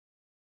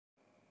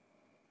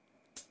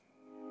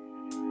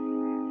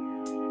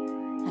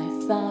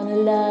found a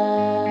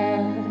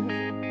love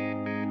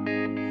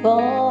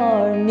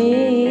for me.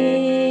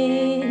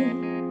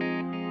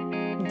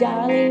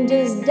 Darling,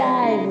 just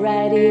dive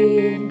right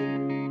in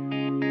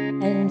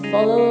and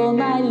follow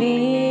my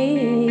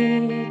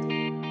lead.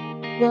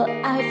 Well,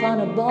 I found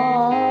a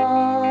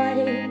boy,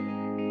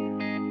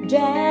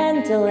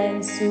 gentle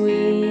and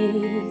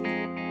sweet.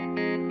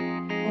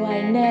 Oh,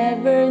 I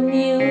never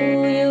knew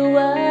you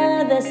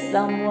were the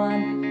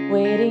someone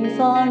waiting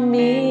for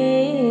me.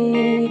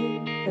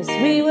 'Cause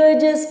we were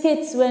just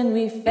kids when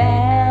we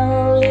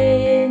fell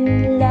in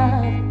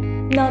love,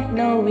 not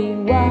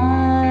knowing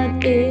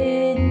what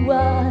it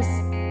was.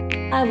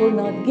 I will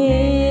not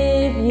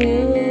give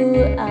you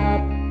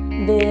up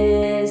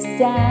this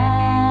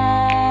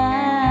time.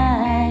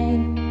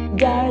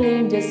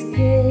 Darling, just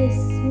kiss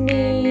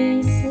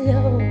me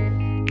slow.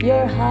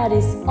 Your heart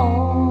is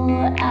all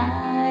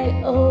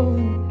I own,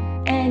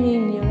 and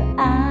in your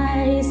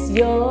eyes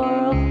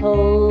you're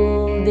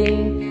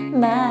holding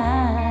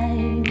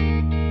mine.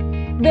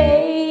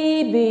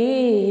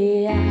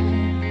 Baby,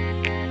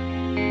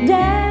 I'm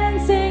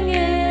dancing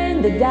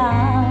in the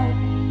dark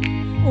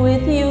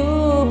with you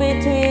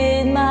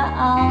between my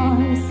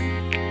arms,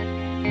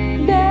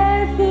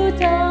 barefoot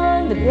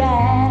on the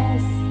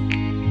grass,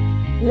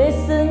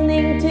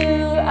 listening to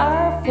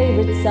our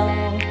favorite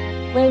song.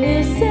 When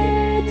you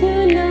said to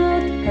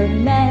look a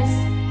mess,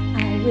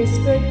 I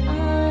whispered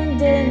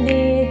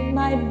underneath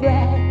my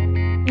breath.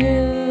 You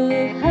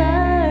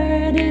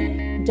heard it,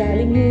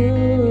 darling, you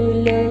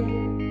look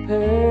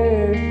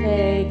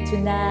perfect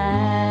tonight.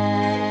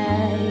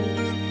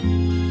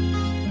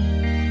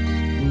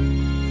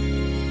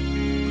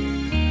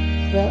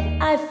 Well,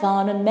 I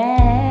found a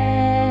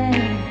man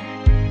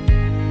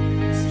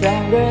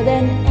stronger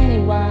than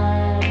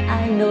anyone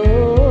I know.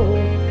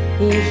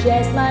 He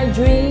shares my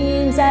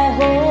dreams. I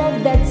hope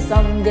that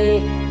someday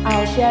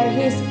I'll share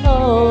his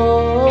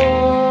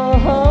home.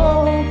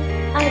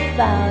 I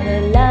found a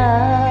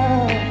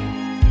love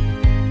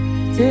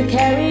to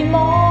carry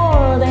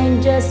more than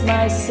just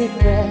my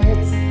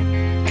secrets,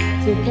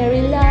 to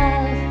carry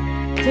love,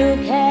 to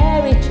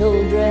carry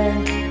children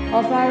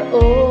of our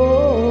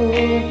own.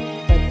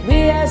 But we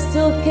are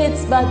still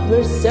kids, but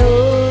we're so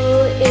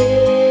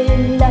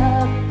in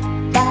love,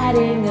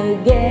 fighting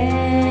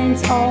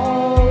against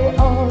all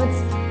odds.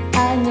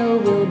 I know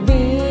we'll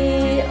be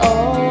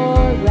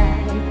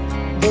alright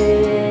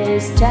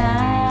this time.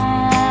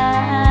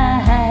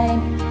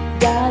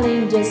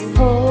 Darling, just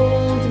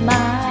hold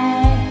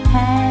my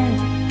hand.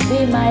 Be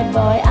my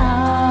boy,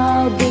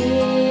 I'll be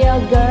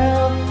your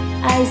girl.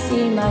 I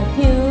see my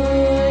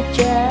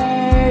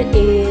future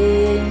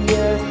in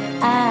your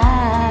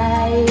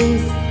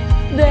eyes.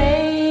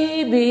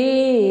 Baby,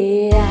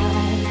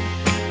 I'm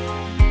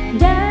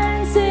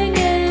dancing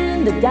in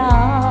the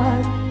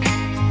dark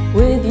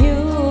with you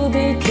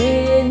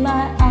between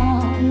my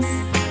arms,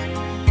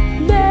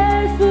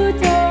 barefoot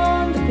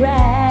on the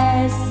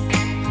grass,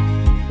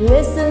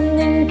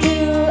 listening to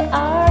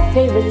our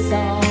favorite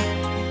song.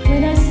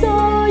 When I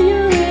saw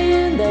you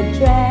in the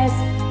dress,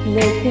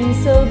 looking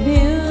so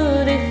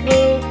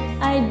beautiful,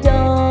 I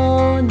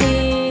don't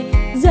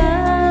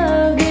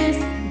deserve this.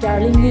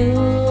 Darling, you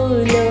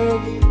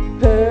look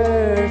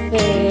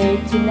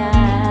perfect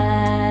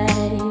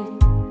tonight.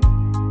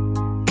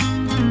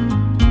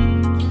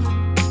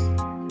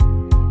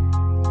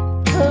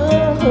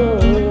 Oh,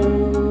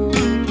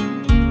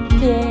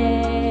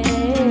 yeah.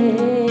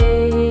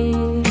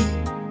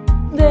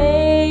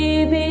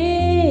 Baby,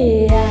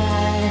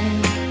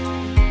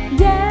 I'm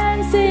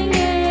dancing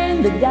in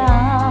the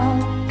dark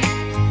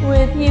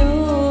with you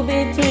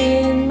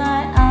between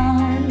my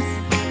arms,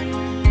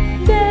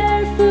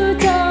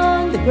 barefoot on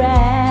the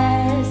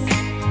grass,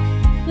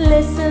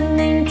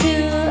 listening to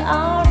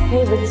our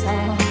favorite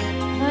song.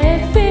 I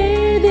am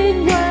fading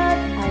what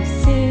I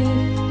see.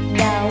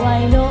 Now I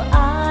know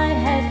I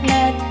have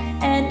met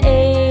an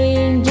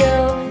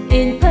angel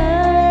in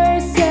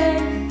person,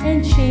 and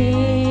she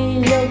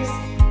looks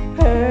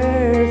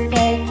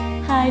perfect.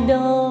 I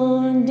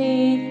don't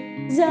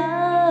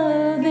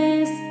deserve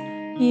this.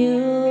 You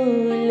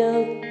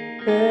look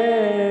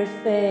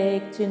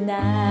perfect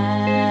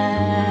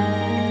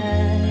tonight.